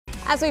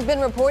As we've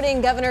been reporting,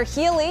 Governor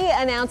Healy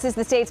announces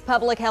the state's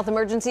public health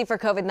emergency for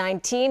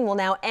COVID-19 will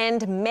now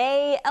end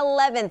May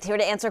 11th. Here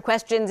to answer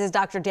questions is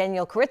Dr.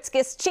 Daniel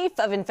Kuritzkes, Chief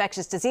of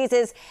Infectious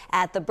Diseases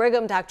at the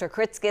Brigham. Dr.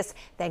 Kuritzkes,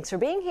 thanks for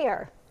being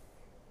here.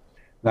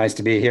 Nice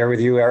to be here with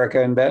you,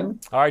 Erica and Ben.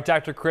 All right,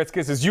 Dr.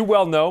 Kuritzkes, as you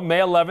well know, May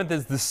 11th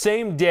is the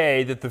same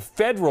day that the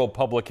federal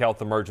public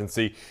health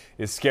emergency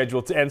is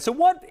scheduled to end. So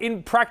what,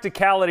 in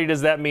practicality,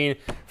 does that mean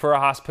for a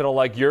hospital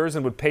like yours?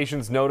 And would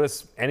patients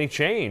notice any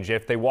change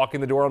if they walk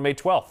in the door on May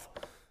 12th?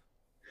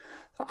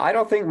 I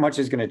don't think much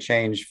is going to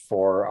change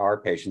for our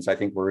patients. I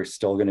think we're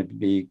still going to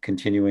be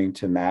continuing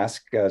to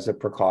mask as a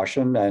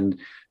precaution, and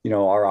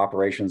our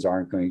operations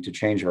aren't going to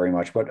change very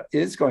much. What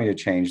is going to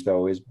change,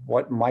 though, is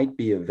what might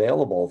be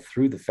available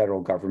through the federal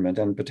government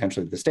and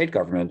potentially the state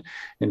government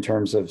in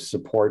terms of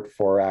support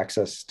for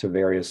access to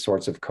various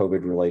sorts of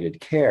COVID-related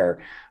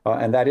care.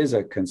 And that is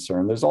a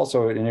concern. There's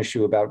also an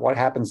issue about what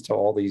happens to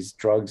all these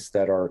drugs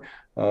that are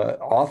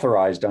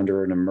authorized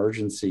under an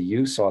emergency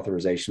use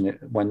authorization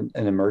when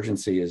an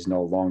emergency is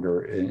no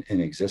longer in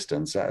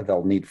existence.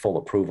 They'll need full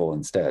approval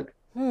instead.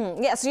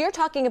 Yeah, so you're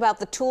talking about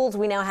the tools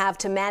we now have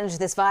to manage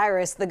this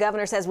virus. The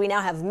governor says we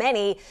now have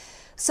many.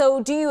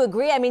 So do you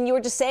agree? I mean, you were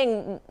just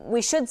saying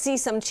we should see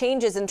some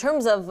changes in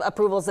terms of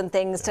approvals and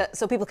things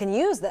so people can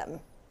use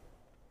them.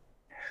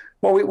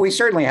 Well, we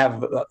certainly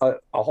have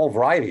a whole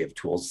variety of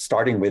tools,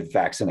 starting with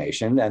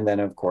vaccination, and then,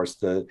 of course,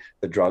 the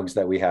drugs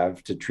that we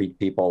have to treat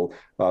people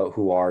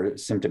who are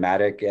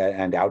symptomatic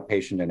and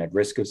outpatient and at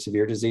risk of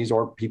severe disease,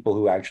 or people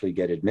who actually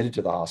get admitted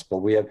to the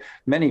hospital. We have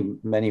many,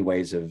 many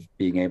ways of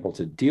being able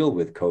to deal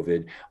with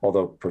COVID,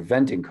 although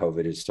preventing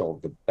COVID is still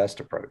the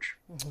best approach.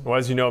 Well,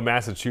 as you know,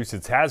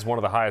 Massachusetts has one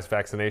of the highest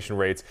vaccination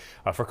rates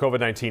for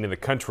COVID-19 in the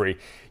country,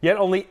 yet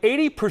only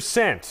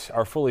 80%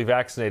 are fully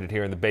vaccinated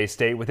here in the Bay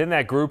State. Within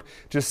that group,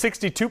 just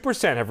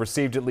 62% have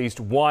received at least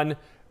one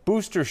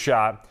booster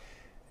shot.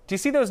 Do you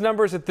see those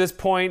numbers at this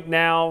point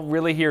now,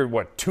 really here,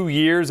 2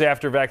 years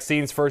after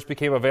vaccines first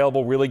became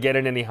available, really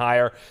getting any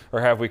higher,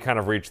 or have we kind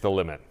of reached the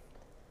limit?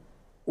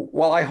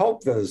 Well, I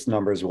hope those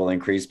numbers will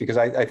increase, because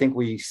I think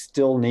we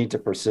still need to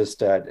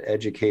persist at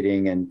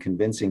educating and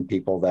convincing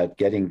people that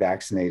getting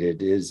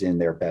vaccinated is in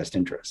their best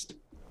interest.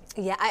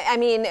 Yeah, I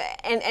mean,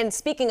 and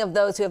speaking of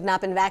those who have not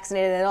been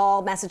vaccinated at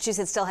all,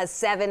 Massachusetts still has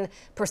 7%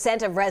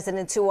 of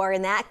residents who are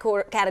in that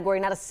category,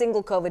 not a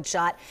single COVID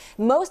shot.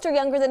 Most are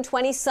younger than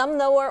 20, some,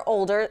 though, are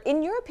older.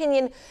 In your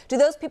opinion, do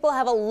those people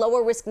have a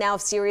lower risk now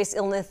of serious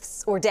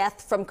illness or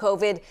death from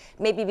COVID,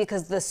 maybe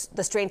because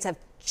the strains have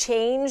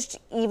changed,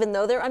 even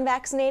though they're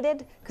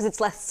unvaccinated, because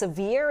it's less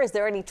severe? Is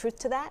there any truth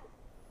to that?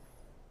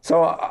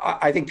 So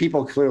I think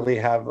people clearly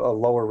have a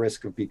lower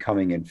risk of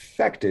becoming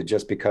infected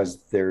just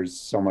because there's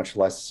so much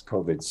less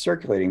COVID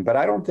circulating. But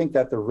I don't think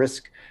that the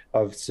risk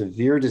of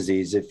severe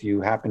disease, if you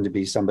happen to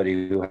be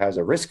somebody who has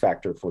a risk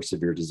factor for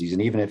severe disease,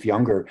 and even if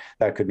younger,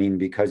 that could mean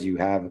because you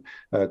have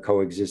a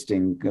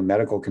coexisting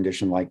medical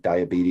condition like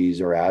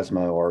diabetes or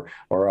asthma or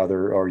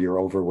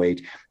you're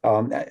overweight.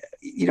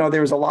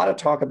 There was a lot of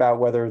talk about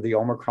whether the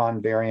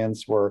Omicron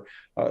variants were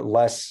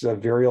less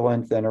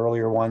virulent than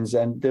earlier ones,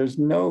 and there's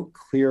no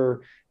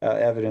clear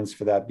evidence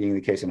for that being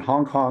the case. In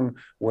Hong Kong,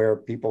 where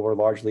people were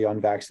largely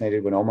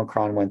unvaccinated when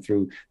Omicron went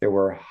through, there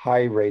were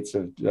high rates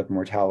of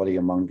mortality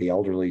among the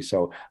elderly.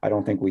 So I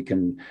don't think we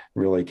can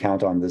really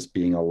count on this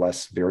being a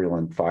less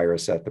virulent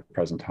virus at the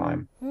present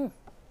time.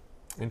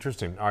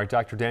 Interesting. All right,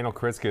 Dr. Daniel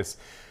Kuritzkes,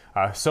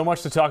 so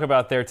much to talk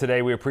about there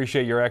today. We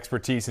appreciate your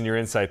expertise and your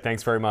insight.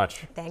 Thanks very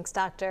much. Thanks,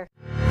 Doctor.